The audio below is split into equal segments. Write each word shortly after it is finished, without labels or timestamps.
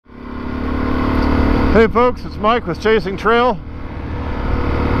Hey folks, it's Mike with Chasing Trail.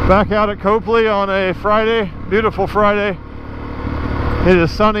 Back out at Copley on a Friday, beautiful Friday. It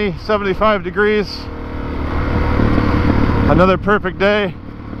is sunny, 75 degrees. Another perfect day.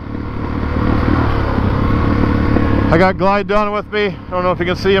 I got Glidedon with me. I don't know if you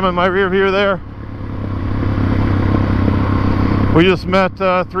can see him in my rear view there. We just met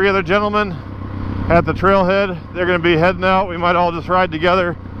 3 other gentlemen at the trailhead. They're going to be heading out. We might all just ride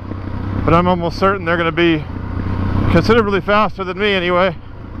together, but I'm almost certain they're going to be considerably faster than me anyway.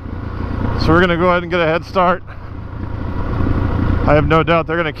 So we're going to go ahead and get a head start. I have no doubt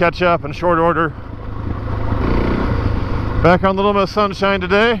they're going to catch up in short order. Back on Little Miss Sunshine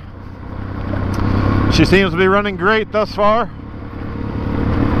today. She seems to be running great thus far.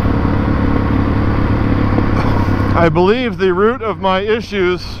 I believe the root of my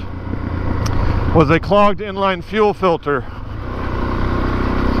issues was a clogged inline fuel filter.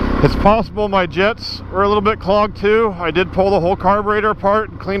 It's possible my jets were a little bit clogged too. I did pull the whole carburetor apart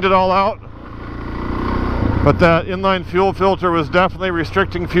and cleaned it all out. But that inline fuel filter was definitely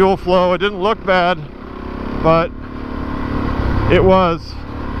restricting fuel flow. It didn't look bad, but it was.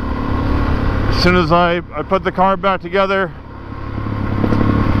 As soon as I put the carb back together,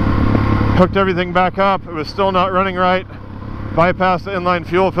 hooked everything back up, it was still not running right. Bypassed the inline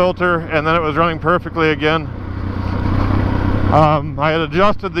fuel filter, and then it was running perfectly again. I had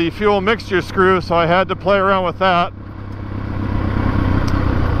adjusted the fuel mixture screw, so I had to play around with that.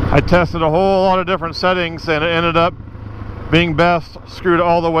 I tested a whole lot of different settings, and it ended up being best screwed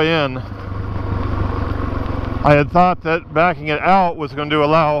all the way in. I had thought that backing it out was going to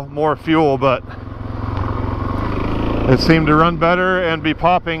allow more fuel, but it seemed to run better and be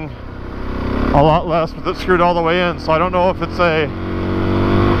popping a lot less with it screwed all the way in. So I don't know if it's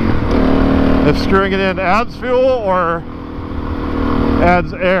if screwing it in adds fuel or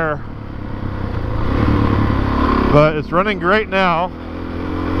adds air, but it's running great now.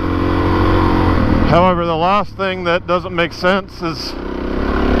 However, the last thing that doesn't make sense is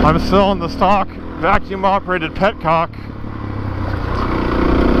I'm still in the stock vacuum operated petcock,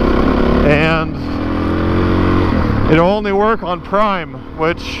 and it'll only work on prime,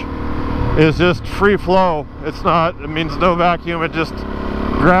 which is just free flow. It's not, it means no vacuum, it just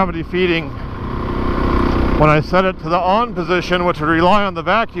gravity feeding. When I set it to the on position, which would rely on the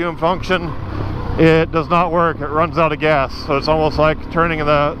vacuum function, it does not work. It runs out of gas. So it's almost like turning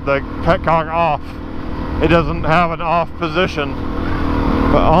the petcock off. It doesn't have an off position.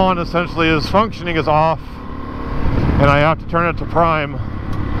 But on essentially is functioning as off, and I have to turn it to prime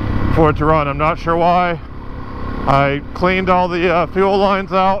for it to run. I'm not sure why. I cleaned all the fuel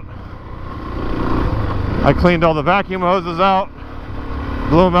lines out. I cleaned all the vacuum hoses out,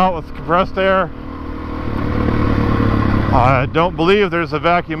 blew them out with compressed air. I don't believe there's a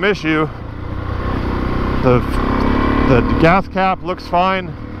vacuum issue. The gas cap looks fine.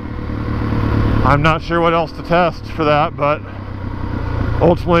 I'm not sure what else to test for that, but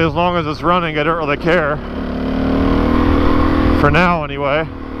ultimately, as long as it's running, I don't really care. For now, anyway.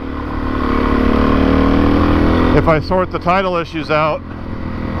 If I sort the tidal issues out,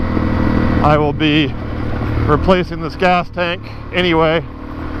 I will be replacing this gas tank anyway,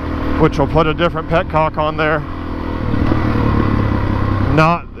 which will put a different petcock on there.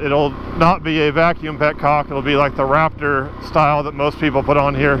 It'll not be a vacuum petcock. It'll be like the Raptor style that most people put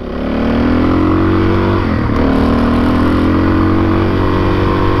on here.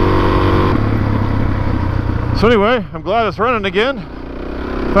 So anyway, I'm glad it's running again.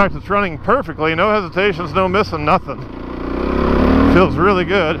 In fact, it's running perfectly. No hesitations, no missing, nothing. Feels really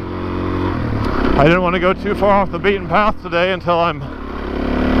good. I didn't want to go too far off the beaten path today until I'm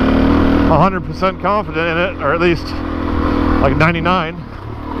 100% confident in it, or at least like 99.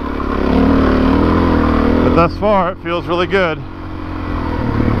 But thus far, it feels really good.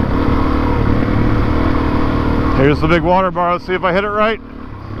 Here's the big water bar. Let's see if I hit it right.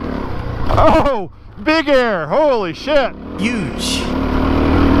 Oh! Big air! Holy shit! Huge!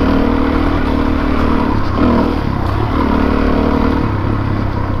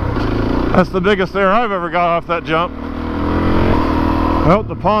 That's the biggest air I've ever got off that jump. Well,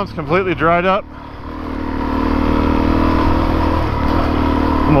 the pond's completely dried up.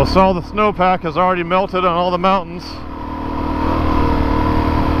 Almost all the snowpack has already melted on all the mountains.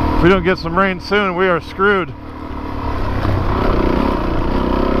 If we don't get some rain soon, we are screwed.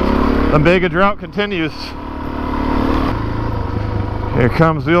 The mega drought continues. Here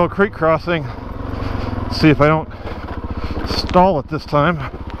comes the old creek crossing. Let's see if I don't stall it this time.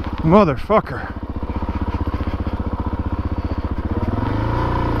 Motherfucker.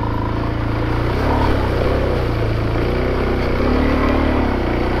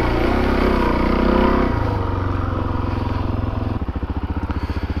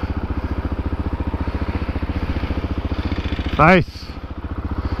 Nice.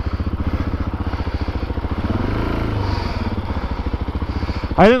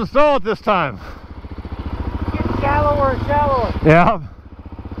 I didn't stall it this time. Getting shallower and shallower. Yeah.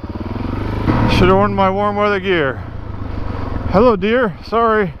 Should have worn my warm weather gear. Hello, dear.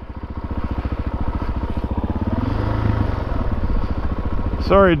 Sorry.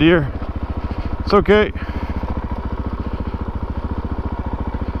 Sorry, dear. It's okay.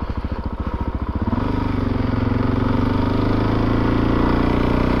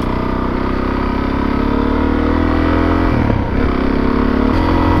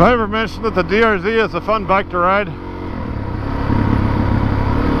 Have I ever mentioned that the DRZ is a fun bike to ride?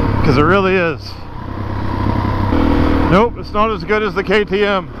 Because it really is. Nope, it's not as good as the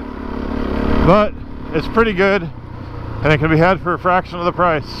KTM, but it's pretty good, and it can be had for a fraction of the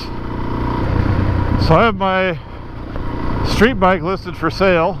price. So I have my street bike listed for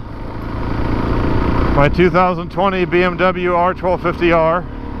sale, my 2020 BMW R1250R,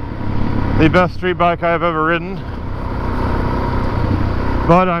 the best street bike I've ever ridden.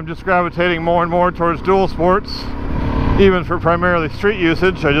 But I'm just gravitating more and more towards dual sports, even for primarily street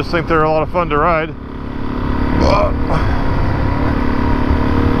usage. I just think they're a lot of fun to ride.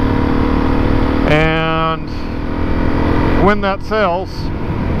 And when that sells,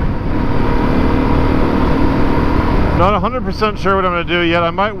 not 100% sure what I'm going to do yet. I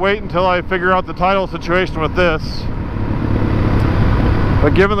might wait until I figure out the title situation with this.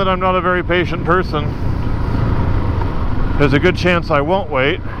 But given that I'm not a very patient person, there's a good chance I won't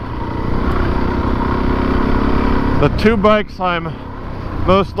wait. The two bikes I'm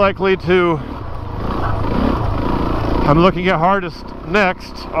most likely to, I'm looking at hardest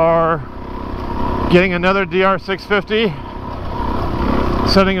next are getting another DR650,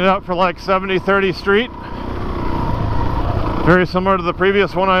 setting it up for like 70-30 street, very similar to the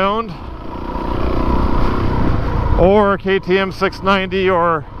previous one I owned, or KTM 690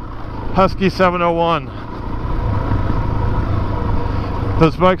 or Husky 701.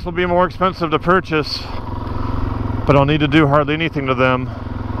 Those bikes will be more expensive to purchase, but I'll need to do hardly anything to them.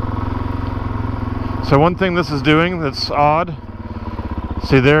 So one thing this is doing that's odd,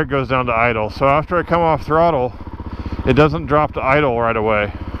 see there it goes down to idle. So after I come off throttle, it doesn't drop to idle right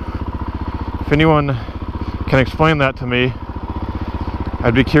away. If anyone can explain that to me,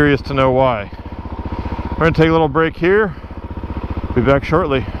 I'd be curious to know why. We're going to take a little break here. Be back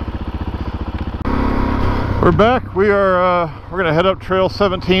shortly. We're back. We're going to head up Trail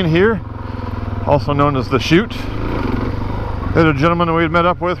 17 here, also known as the Chute. The other gentleman we had met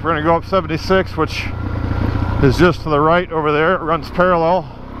up with, we're going to go up 76, which is just to the right over there. It runs parallel.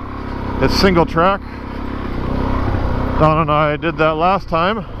 It's single track. Don and I did that last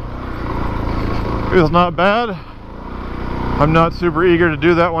time. It was not bad. I'm not super eager to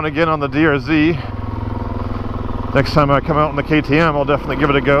do that one again on the DRZ. Next time I come out in the KTM, I'll definitely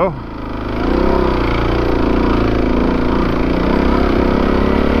give it a go.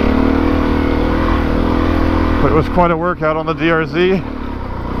 But it was quite a workout on the DRZ.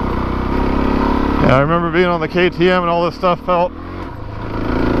 Yeah, I remember being on the KTM and all this stuff felt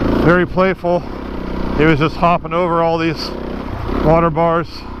very playful. It was just hopping over all these water bars.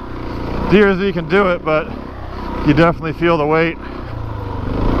 DRZ can do it, but you definitely feel the weight.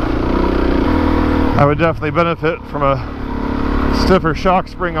 I would definitely benefit from a stiffer shock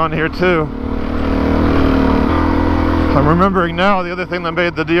spring on here too. I'm remembering now the other thing that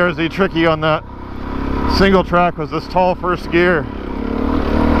made the DRZ tricky on that single track was this tall first gear.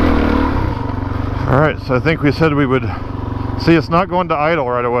 Alright, so I think we said we would see, it's not going to idle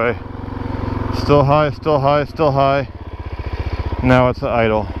right away. Still high, still high, still high. Now it's at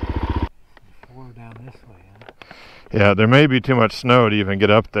idle. We're down this way, huh? Yeah, there may be too much snow to even get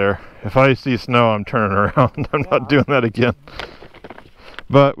up there. If I see snow, I'm turning around. I'm not doing that again.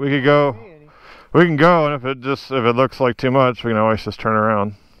 But we could go. We can go, and if it looks like too much, we can always just turn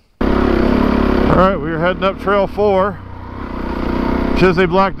around. All right, we're heading up Trail 4, Chappie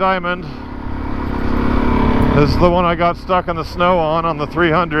Black Diamond. This is the one I got stuck in the snow on the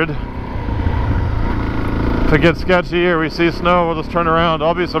 300. If it gets sketchy here, we see snow, we'll just turn around.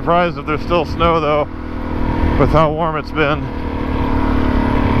 I'll be surprised if there's still snow though, with how warm it's been.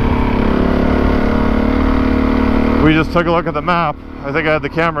 We just took a look at the map. I think I had the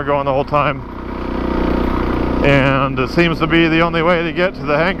camera going the whole time. And it seems to be the only way to get to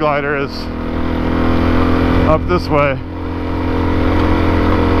the hang glider is up this way.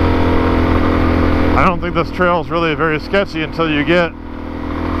 I don't think this trail is really very sketchy until you get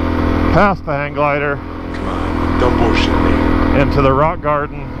past the hang glider. Come on, don't bullshit me. Into the rock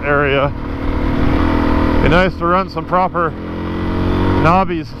garden area. Be nice to run some proper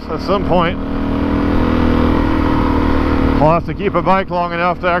knobbies at some point. I'll have to keep a bike long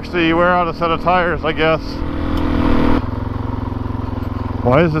enough to actually wear out a set of tires, I guess.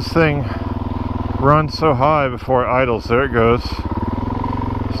 Why does this thing run so high before it idles? There it goes.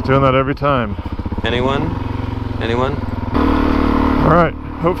 It's doing that every time. Anyone? Anyone? Alright,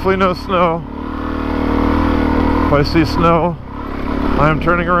 hopefully no snow. If I see snow, I am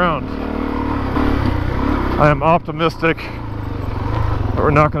turning around. I am optimistic that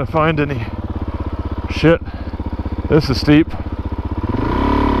we're not going to find any. Shit, this is steep.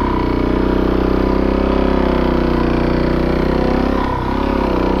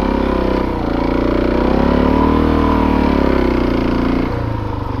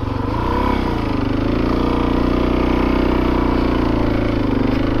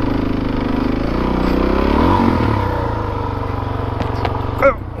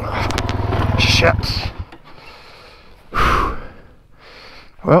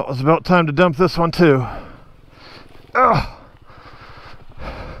 Well, it's about time to dump this one too. Oh.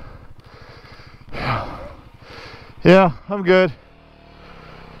 Yeah, I'm good.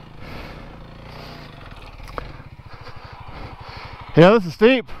 Yeah, this is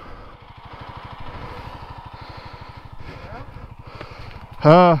steep.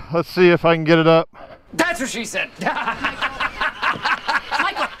 Let's see if I can get it up. That's what she said. Michael.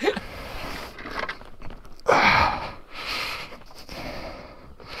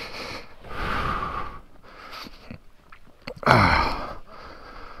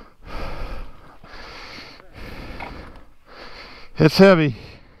 It's heavy.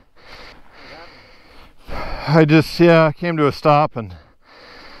 I came to a stop and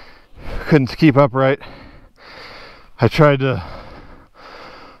couldn't keep upright. I tried to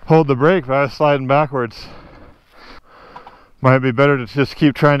hold the brake, but I was sliding backwards. Might be better to just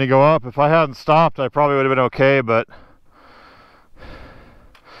keep trying to go up. If I hadn't stopped, I probably would have been okay, but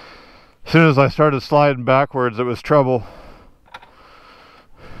as soon as I started sliding backwards, it was trouble.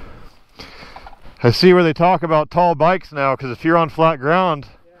 I see where they talk about tall bikes now, because if you're on flat ground,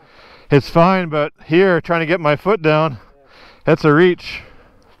 it's fine, but here, trying to get my foot down, that's a reach.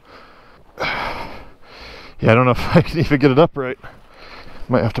 Yeah, I don't know if I can even get it upright.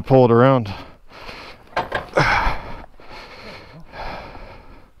 Might have to pull it around.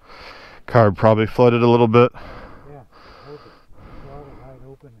 Carb probably flooded a little bit. Yeah, hold it. Throttle wide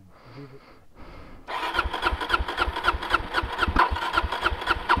open and leave it.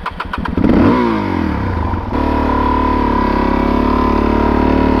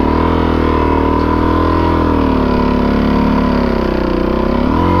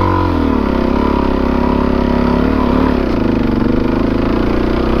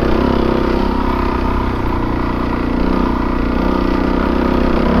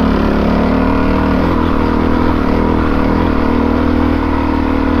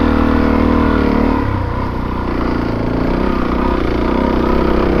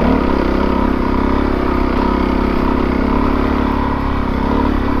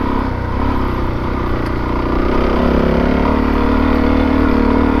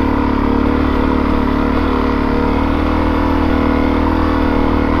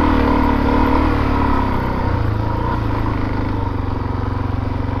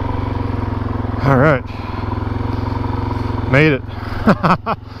 All right, made it.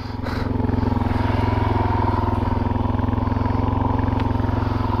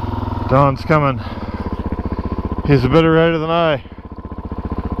 Don's coming. He's a better rider than I.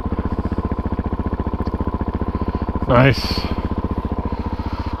 Nice.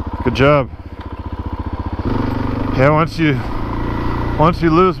 Good job. Yeah, once you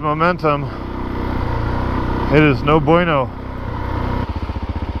lose momentum, it is no bueno.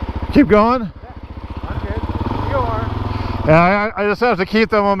 Keep going. Yeah, I just have to keep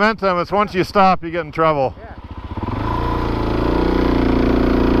the momentum. It's once you stop, you get in trouble. Yeah.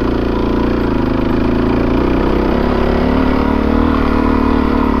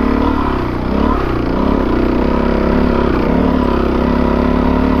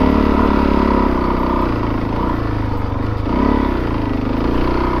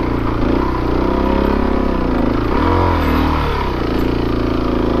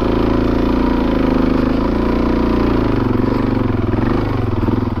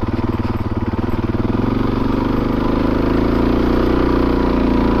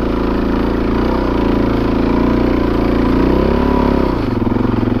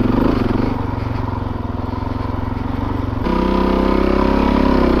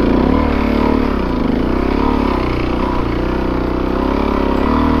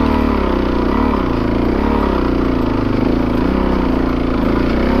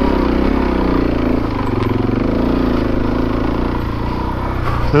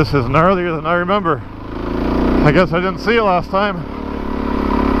 This is gnarlier than I remember. I guess I didn't see it last time,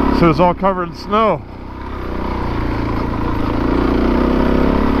 so it was all covered in snow.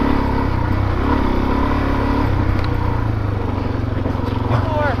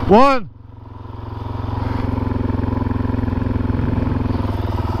 One.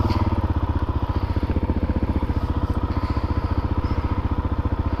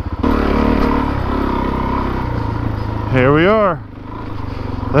 Here we are,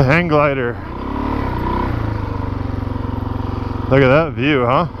 the hang glider. Look at that view,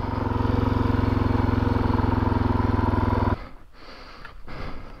 huh?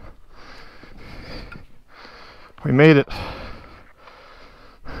 We made it.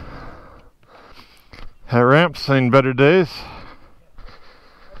 That ramp's seen better days.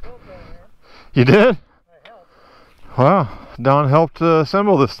 You did? I helped. Wow, Don helped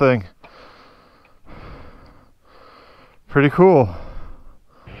assemble this thing. Pretty cool.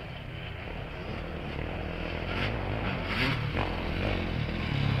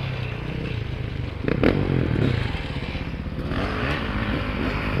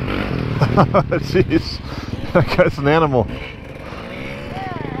 Jeez, that guy's an animal.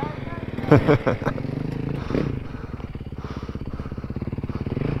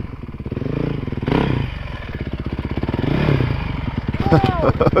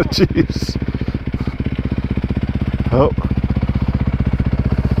 Oh, jeez. Oh.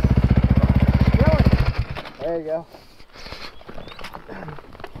 There you go.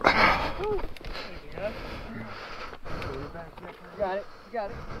 You got it. You got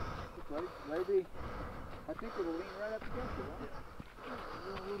it. Let it be. I think it'll lean right up against it, won't it?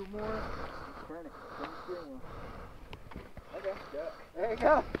 A little more. Turn it. Turn the steering wheel. Okay. There you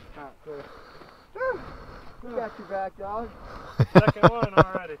go. Alright, cool. Woo. We got you back, dog. Second one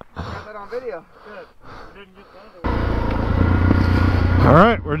already. Got that on video. Good. We didn't get the other one.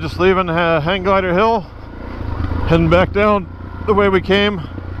 Alright, we're just leaving Hang Glider Hill, heading back down the way we came.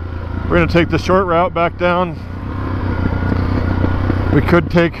 We're going to take the short route back down. We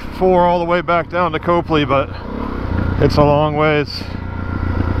could take 4 all the way back down to Copley, but it's a long ways.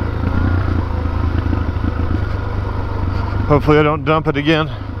 Hopefully I don't dump it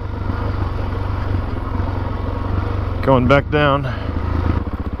again. Going back down.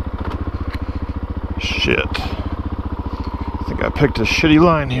 Shit. I think I picked a shitty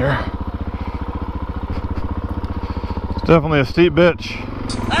line here. It's definitely a steep bitch.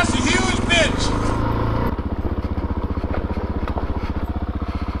 That's a huge bitch!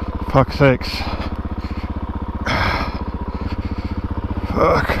 Fuck's sakes.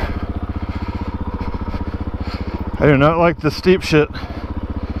 Fuck. I do not like the steep shit.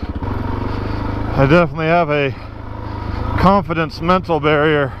 I definitely have a confidence mental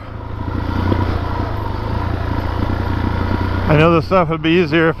barrier. I know this stuff would be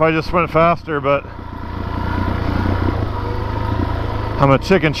easier if I just went faster, but I'm a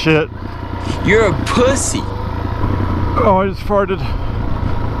chicken shit. You're a pussy. Oh, I just farted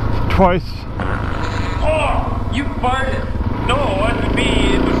twice. Oh, you farted. No, it wasn't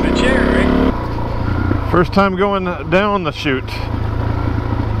me. It was the chair, Rick. First time going down the chute.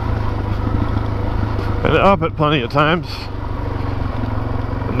 Been up it plenty of times,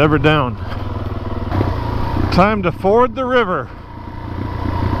 but never down. Time to ford the river.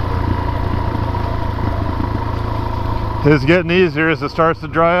 It's getting easier as it starts to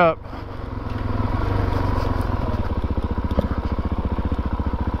dry up.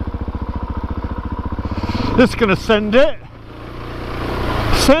 Just gonna send it.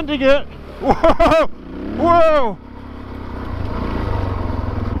 Sending it. Whoa! Whoa!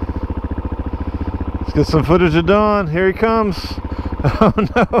 Let's get some footage of Don. Here he comes. Oh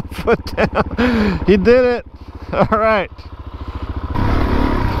no, foot down. He did it. All right.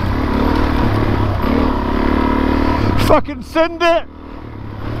 Fucking send it.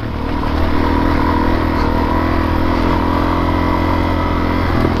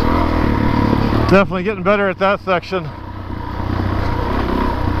 Definitely getting better at that section.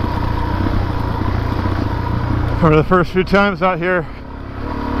 For the first few times out here,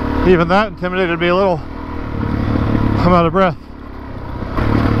 even that intimidated me a little. I'm out of breath.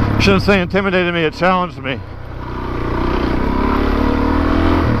 Shouldn't say intimidated me, it challenged me.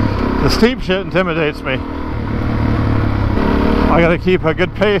 The steep shit intimidates me. I gotta keep a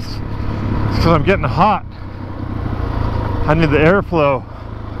good pace because I'm getting hot. I need the airflow.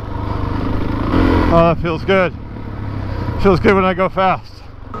 Oh, that feels good. Feels good when I go fast.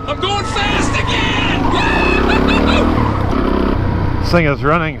 I'm going fast again! This thing is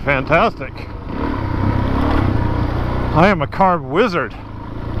running fantastic. I am a carb wizard.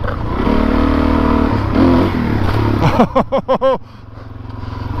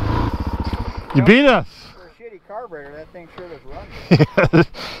 You beat us. For a shitty carburetor, that thing sure does run. Yeah,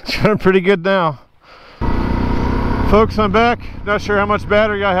 it's running pretty good now. Folks, I'm back. Not sure how much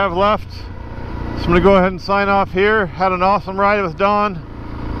battery I have left. So I'm going to go ahead and sign off here. Had an awesome ride with Don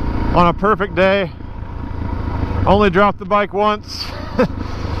on a perfect day. Only dropped the bike once.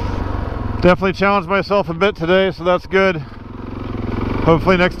 Definitely challenged myself a bit today, so that's good.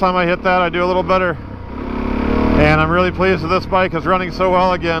 Hopefully next time I hit that I do a little better. And I'm really pleased with this bike. It's running so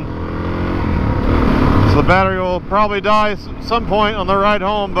well again. So the battery will probably die at some point on the ride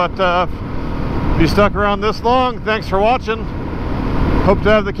home, but if you stuck around this long, thanks for watching. Hope to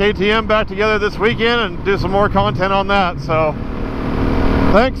have the KTM back together this weekend and do some more content on that. So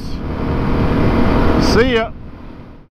thanks. See ya.